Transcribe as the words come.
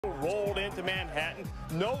Rolled into Manhattan.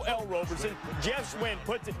 No L. Roberson. Jeff Schwinn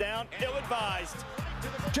puts it down. Ill-advised.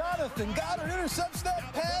 Jonathan Goddard intercepts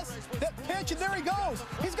that pass, that pitch, and there he goes.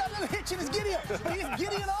 He's got another hitch in his giddy-up, but he's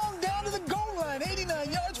giddying on down to the goal line.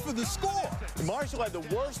 89 yards for the score. Marshall had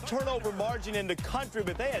the worst turnover margin in the country,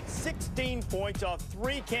 but they had 16 points off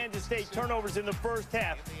 3 Kansas State turnovers in the first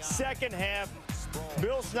half. Second half,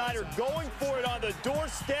 Bill Snyder going for it on the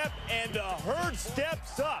doorstep, and the herd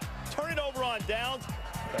steps up. Turn it over on downs.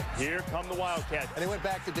 But here come the Wildcats. And they went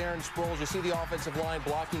back to Darren Sproles. You see the offensive line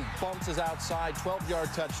blocking, bumps his outside, 12-yard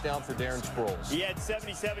touchdown for Darren Sproles. He had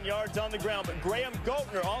 77 yards on the ground, but Graham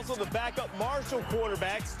Goetner, also the backup Marshall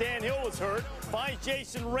quarterback, Stan Hill was hurt, finds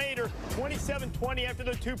Jason Rader, 27-20 after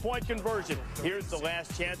the 2-point conversion. Here's the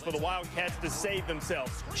last chance for the Wildcats to save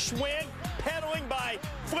themselves. Schwinn pedaling by,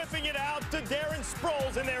 flipping it out to Darren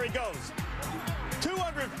Sproles, and there he goes.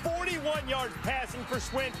 241 yards passing for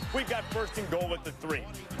Schwinn. We've got first and goal at the 3.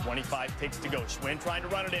 25 ticks to go. Schwinn trying to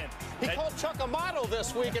run it in. He called Chuck Amato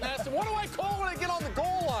this week and asked him, what do I call when I get on the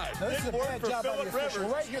goal line? Now, this is a bad job by the official.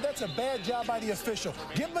 Right here, that's a bad job by the official.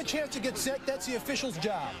 Give him a chance to get set. That's the official's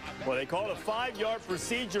job. Well, they called a 5-yard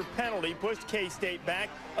procedure penalty, pushed K-State back.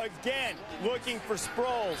 Again, looking for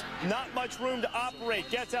Sproles. Not much room to operate.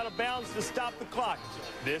 Gets out of bounds to stop the clock.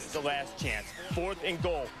 This is the last chance. 4th and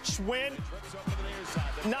goal. Schwinn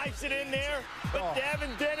knifes it in there, but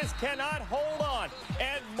Davin Dennis cannot hold on.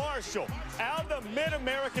 And Marshall, out of the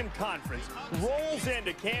Mid-American Conference, rolls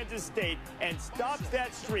into Kansas State and stops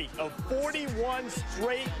that streak of 41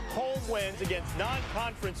 straight home wins against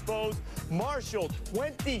non-conference foes. Marshall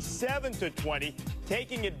 27-20,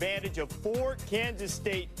 taking advantage of 4 Kansas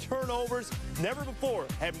State turnovers. Never before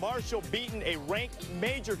had Marshall beaten a ranked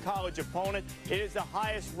major college opponent. It is the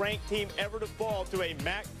highest ranked team ever to fall to a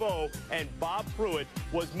MAC foe, and Bob Pruitt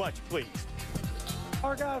was much pleased.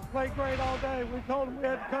 Our guys played great all day. We told them we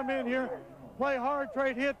had to come in here, play hard,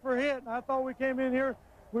 trade hit for hit, and I thought we came in here,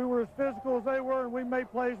 we were as physical as they were, and we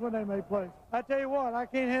made plays when they made plays. I tell you what, I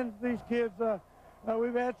can't hand these kids,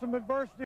 we've had some adversity.